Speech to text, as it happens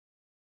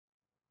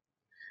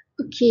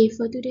Okay,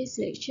 for today's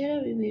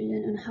lecture, we will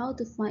learn on how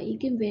to find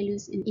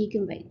eigenvalues and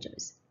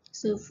eigenvectors.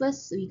 So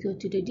first, we go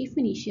to the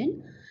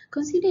definition.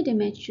 Consider the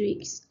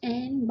matrix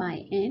n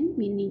by n,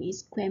 meaning it's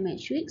square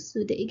matrix. So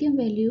the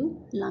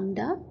eigenvalue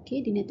lambda,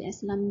 okay, denoted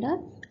as lambda,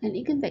 and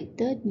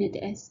eigenvector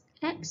denoted as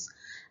x,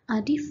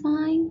 are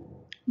defined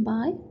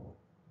by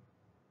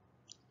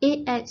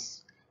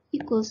ax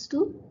equals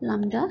to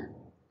lambda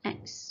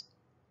x.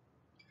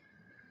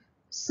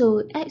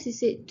 So x is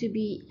said to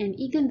be an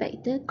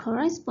eigenvector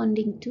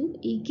corresponding to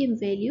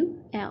eigenvalue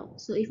L.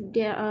 So if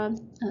there are,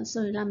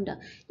 lambda.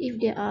 If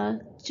there are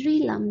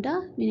 3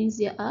 lambda, meaning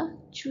there are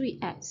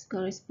 3x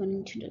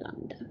corresponding to the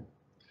lambda.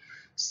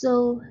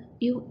 So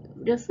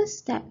the first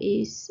step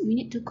is we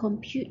need to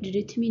compute the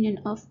determinant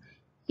of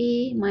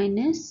A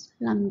minus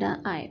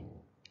lambda I.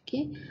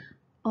 Okay,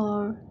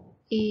 or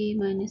A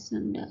minus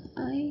lambda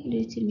I,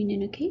 the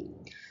determinant, okay.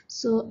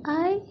 So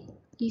I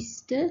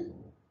is the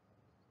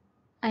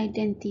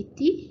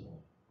identity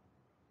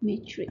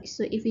matrix.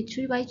 So if it's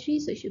 3 by 3,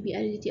 so it should be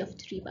identity of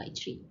 3 by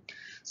 3.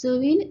 So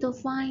we need to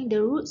find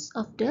the roots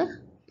of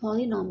the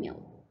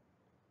polynomial,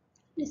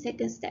 the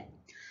second step.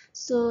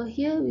 So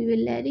here we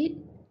will let it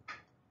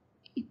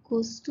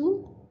equals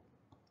to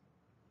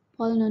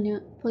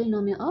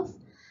polynomial of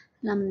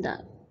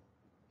lambda.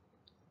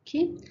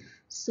 Okay,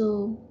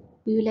 so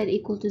we will let it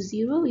equal to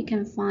 0. We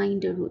can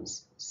find the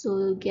roots. So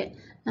we'll get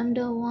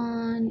lambda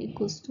 1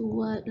 equals to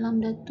what,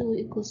 lambda 2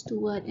 equals to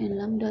what, and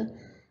lambda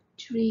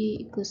 3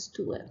 equals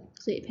to what.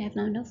 So if I have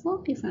lambda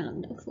 4, we find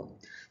lambda 4.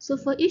 So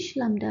for each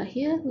lambda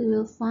here, we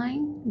will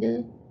find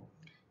the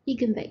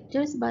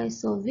eigenvectors by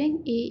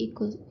solving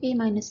A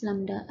minus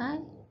lambda I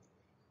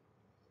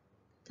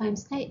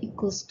times I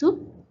equals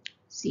to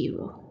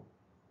 0.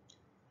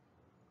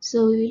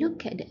 So we will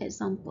look at the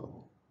example.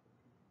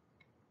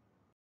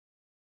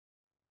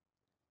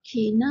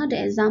 Okay, now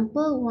the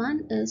example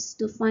 1 is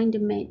to find the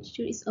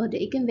matrix or the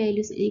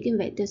eigenvalues and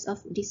eigenvectors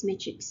of this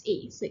matrix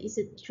A. So it's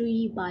a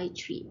 3 by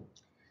 3.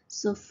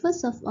 So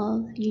first of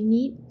all, you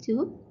need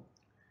to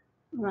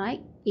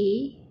write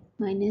A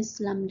minus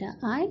lambda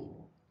I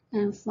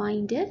and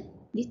find the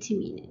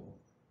determinant.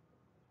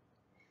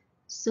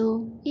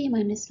 So A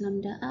minus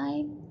lambda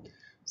I,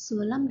 so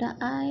lambda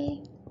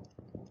I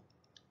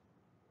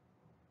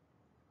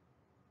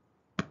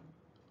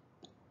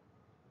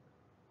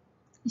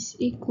is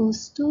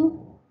equals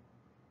to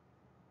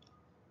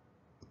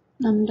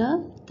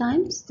lambda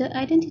times the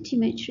identity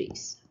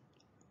matrix.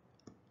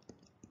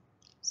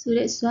 So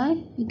that's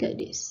why we get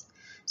this.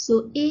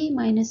 So A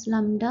minus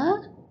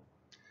lambda,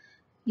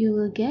 you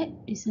will get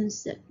this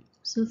answer.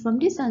 So from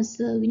this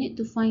answer, we need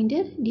to find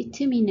the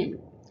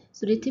determinant.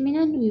 So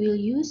determinant, we will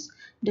use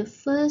the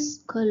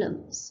first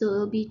column. So it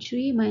will be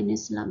 3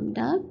 minus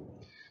lambda.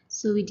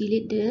 So we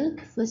delete the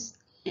first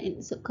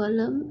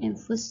column and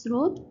first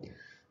row.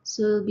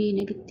 So it will be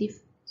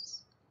negative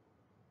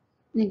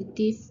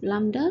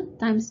lambda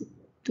times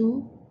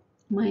 2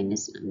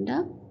 minus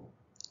lambda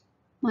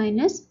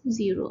minus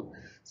 0.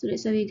 So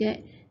that's why we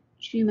get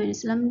 3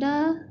 minus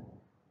lambda.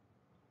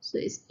 So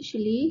it's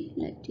actually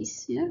like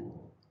this here.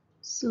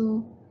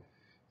 So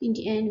in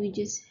the end, we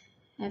just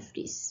have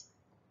this.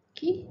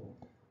 Okay,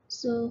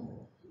 so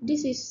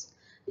this is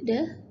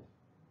the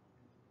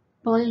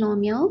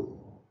polynomial.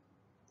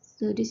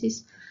 So this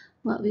is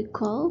what we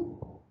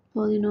call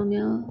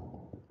polynomial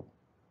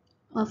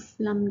of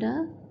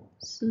lambda.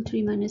 So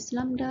 3 minus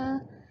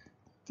lambda,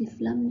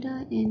 negative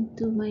lambda, and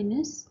 2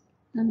 minus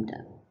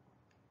lambda.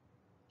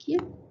 Okay,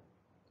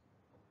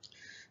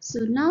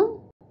 so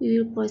now we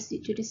will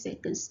proceed to the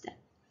second step.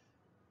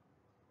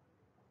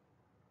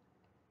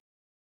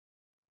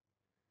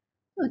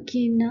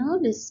 Okay, now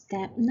the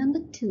step number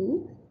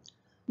 2,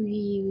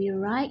 we will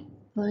write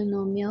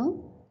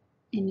polynomial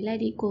and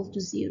let it equal to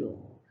 0.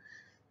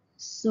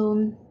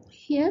 So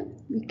here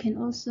we can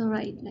also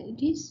write like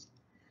this: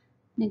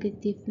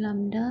 negative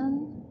lambda,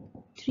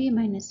 3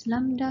 minus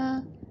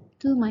lambda,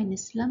 2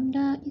 minus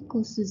lambda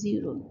equals to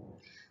 0.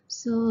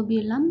 So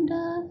be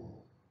lambda,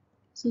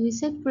 so we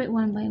separate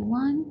one by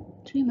one,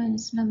 3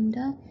 minus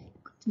lambda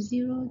equal to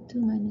 0, 2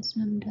 minus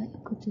lambda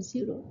equal to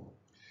 0.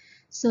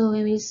 So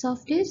when we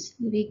solve this,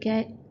 we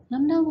get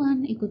lambda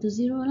 1 equal to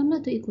 0,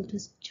 lambda 2 equal to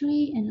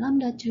 3, and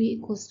lambda 3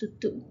 equals to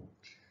 2.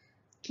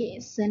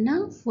 Okay, so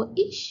now for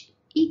each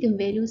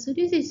eigenvalue, so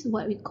this is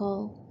what we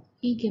call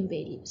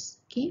eigenvalues.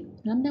 Okay,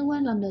 lambda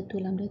 1, lambda 2,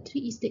 lambda 3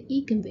 is the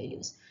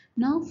eigenvalues.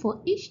 Now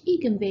for each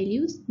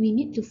eigenvalues, we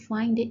need to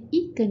find the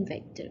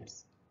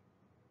eigenvectors.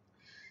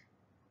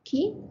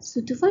 Okay, so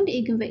to find the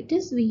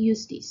eigenvectors, we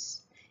use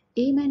this.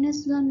 A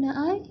minus lambda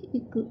I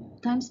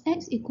times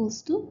x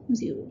equals to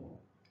 0.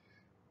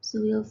 So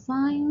we'll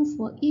find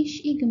for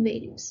each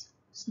eigenvalues.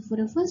 So for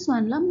the first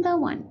one, lambda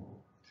 1.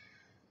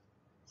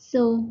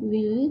 So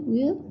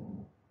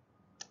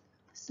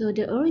so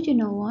the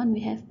original one,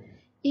 we have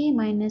A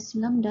minus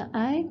lambda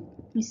I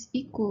is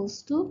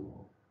equals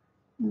to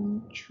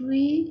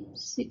 3,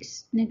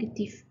 6,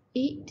 negative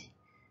 8.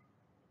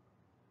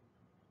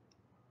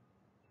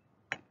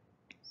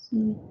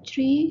 So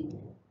 3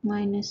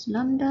 minus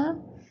lambda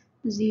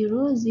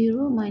 0,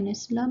 0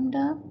 minus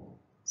lambda,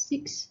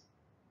 6,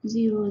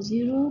 0,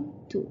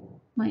 0, 2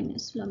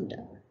 minus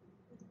lambda.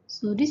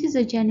 So this is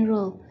a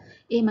general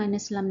a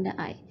minus lambda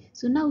I.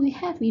 So now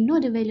we know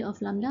the value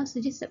of lambda, so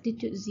just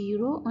substitute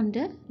 0 on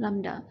the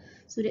lambda.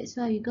 So that's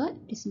why we got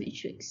this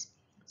matrix.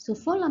 So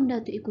for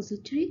lambda to equals to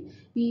 3,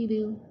 we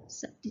will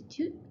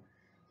substitute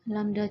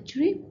lambda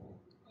 3.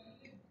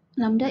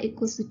 Lambda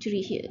equals to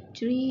 3 here.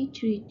 3,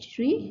 3,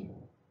 3,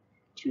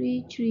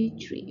 3, 3,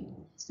 3.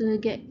 So we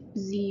get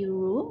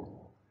 0,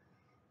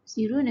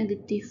 0,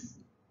 negative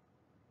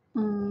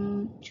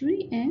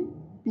 3 and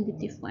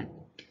negative 1.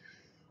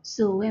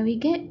 So when we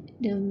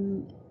get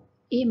the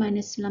a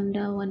minus lambda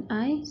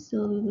 1I,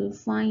 so we will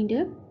find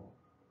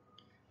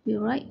we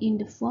write in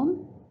the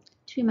form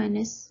 3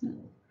 minus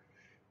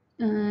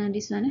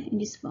this one in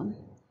this form,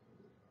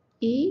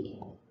 a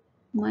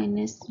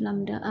minus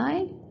lambda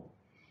I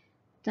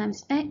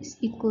times x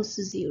equals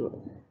to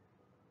 0.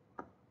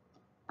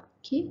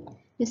 Okay,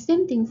 the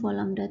same thing for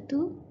lambda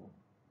 2.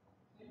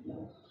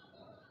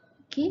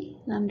 Okay,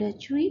 lambda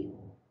 3.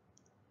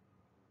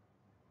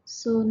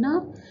 So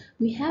now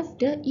we have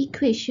the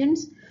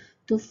equations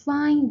to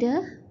find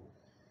the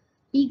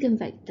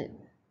eigenvector.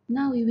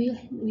 Now we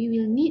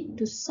will need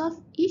to solve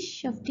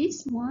each of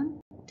these 1,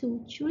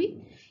 2, 3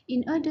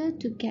 in order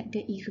to get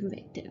the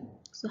eigenvector.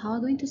 So how are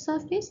we going to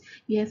solve this?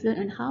 We have learned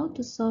on how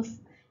to solve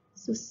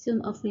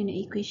system of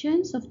linear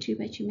equations of 3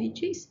 by 3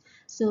 matrix.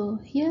 So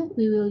here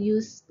we will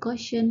use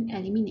Gaussian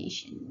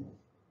elimination.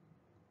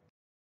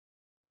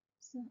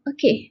 So,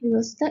 okay, we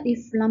will start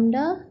with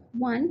lambda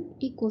 1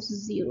 equals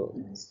 0.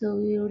 So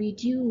we will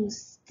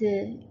reduce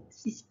the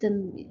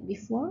system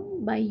before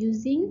by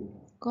using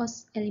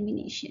Gauss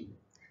elimination.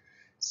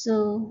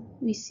 So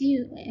we see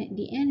at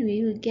the end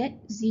we will get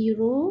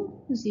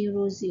 0,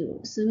 0, 0.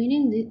 So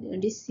meaning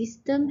this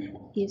system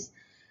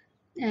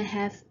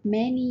has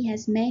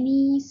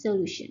many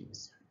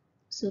solutions.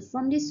 So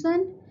from this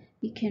one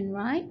we can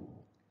write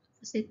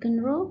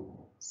second row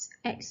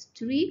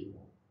x3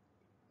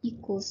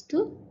 equals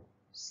to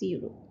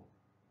 0.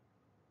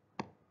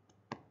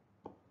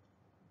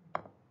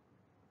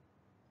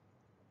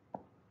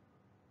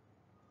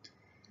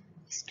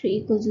 x3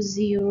 equals to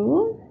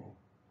 0.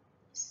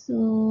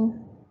 So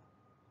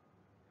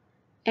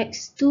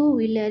x2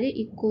 we let it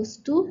equals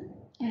to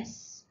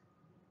s.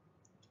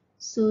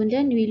 So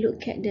then we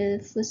look at the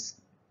first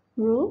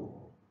row.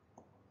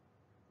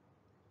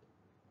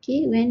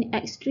 Okay, when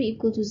x3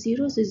 equals to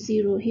 0, so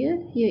 0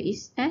 here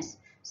is s.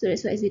 So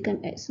that's why it's become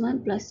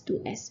x1 plus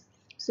 2s.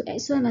 So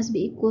x1 must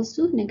be equals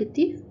to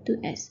negative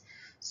 2s.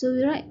 So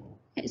we write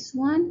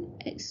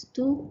x1,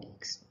 x2,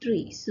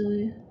 x3.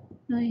 So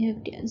now you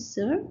have the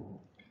answer.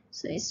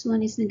 So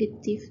x1 is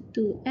negative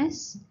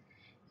 2s,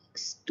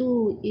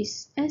 x2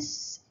 is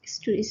s,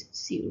 x3 is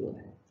 0.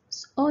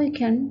 So, or you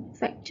can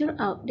factor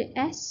out the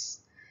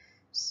s,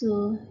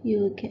 so you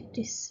will get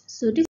this.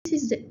 So this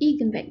is the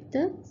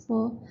eigenvector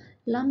for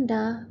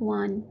lambda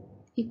 1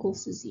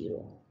 equals to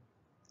 0.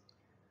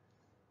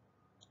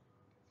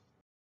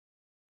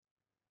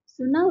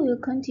 So now we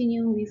will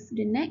continue with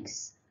the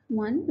next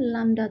one,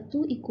 lambda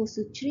 2 equals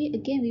to 3.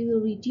 Again, we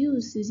will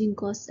reduce using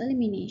Gauss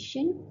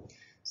elimination.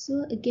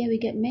 So again, we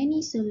get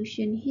many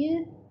solution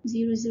here,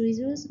 0, 0,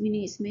 0,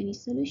 meaning it's many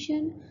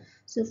solution.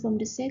 So from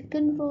the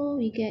second row,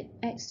 we get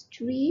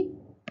x3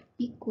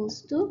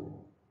 equals to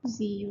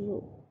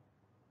 0.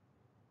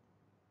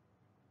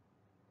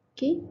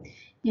 Okay,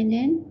 and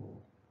then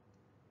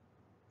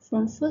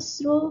from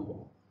first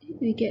row,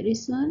 we get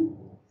this one.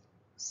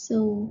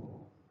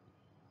 So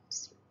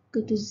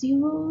go to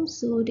 0,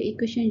 so the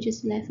equation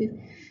just left with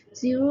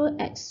 0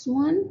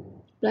 x1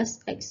 plus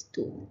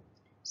x2.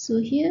 So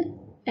here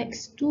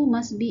x2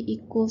 must be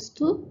equals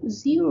to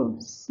 0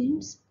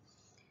 since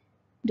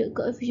the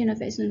coefficient of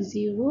x1 is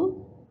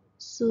 0,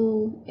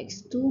 so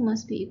x2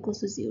 must be equals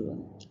to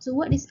 0. So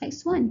what is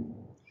x1?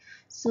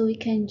 So we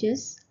can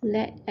just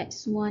let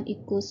x1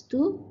 equals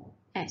to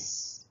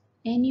s,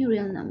 any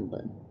real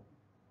number.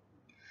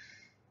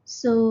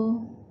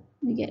 So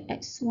we get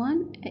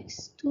x1,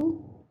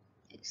 x2,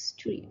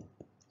 x3.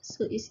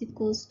 So it's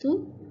equals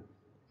to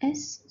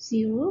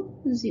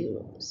s0,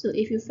 0. So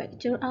if you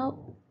factor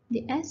out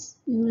the s,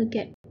 you will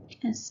get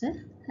answer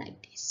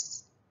like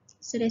this.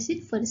 So that's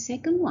it for the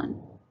second one.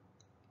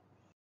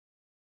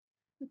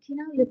 Okay,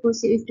 now we'll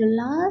proceed with the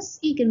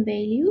last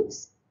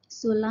eigenvalues.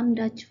 So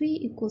lambda 3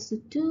 equals to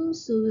 2.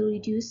 So we'll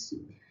reduce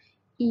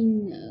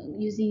in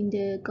using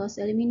the Gauss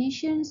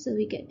elimination. So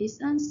we get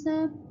this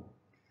answer.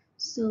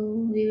 So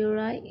we will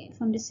write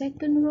from the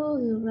second row,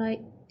 we will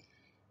write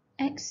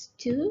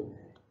x2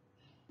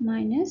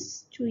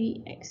 minus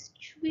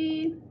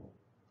 3x3.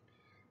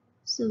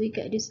 So we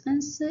get this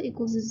answer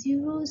equals to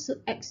 0. So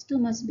x2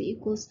 must be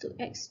equals to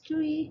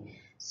x3.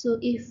 So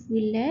if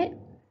we let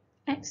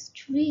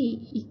x3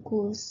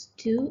 equals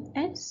to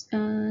s,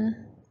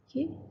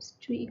 okay,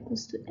 x3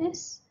 equals to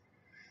s.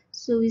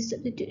 So we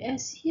substitute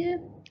s here.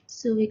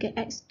 So we get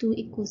x2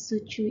 equals to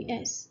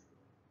 3s.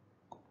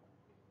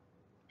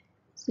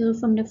 So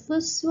from the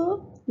first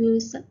row, we will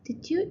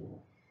substitute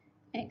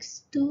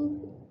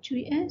x2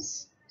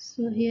 3s,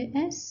 so here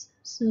s,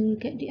 so you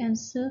get the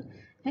answer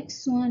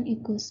x1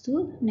 equals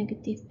to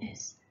negative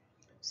s.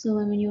 So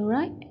when you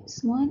write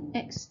x1,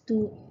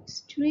 x2,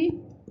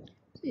 x3,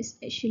 it's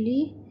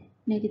actually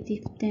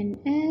negative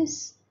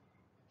 10s,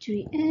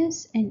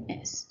 3s, and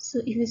s. So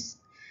if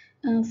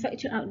you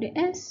factor out the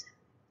s,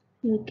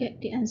 you'll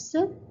get the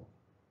answer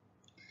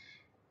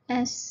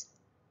s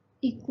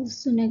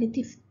equals to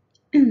negative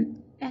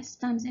s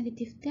times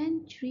negative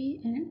 10,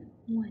 3, and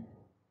 1.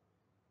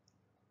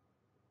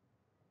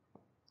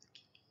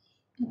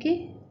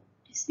 Okay,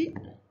 that's it.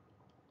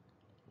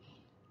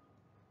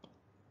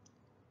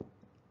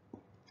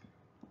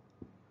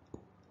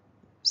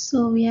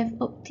 So we have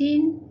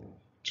obtained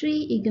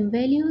 3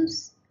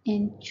 eigenvalues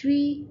and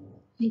 3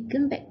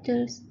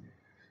 eigenvectors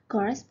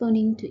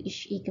corresponding to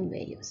each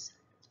eigenvalues.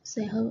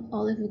 So I hope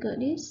all of you got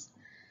this.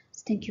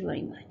 Thank you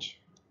very much.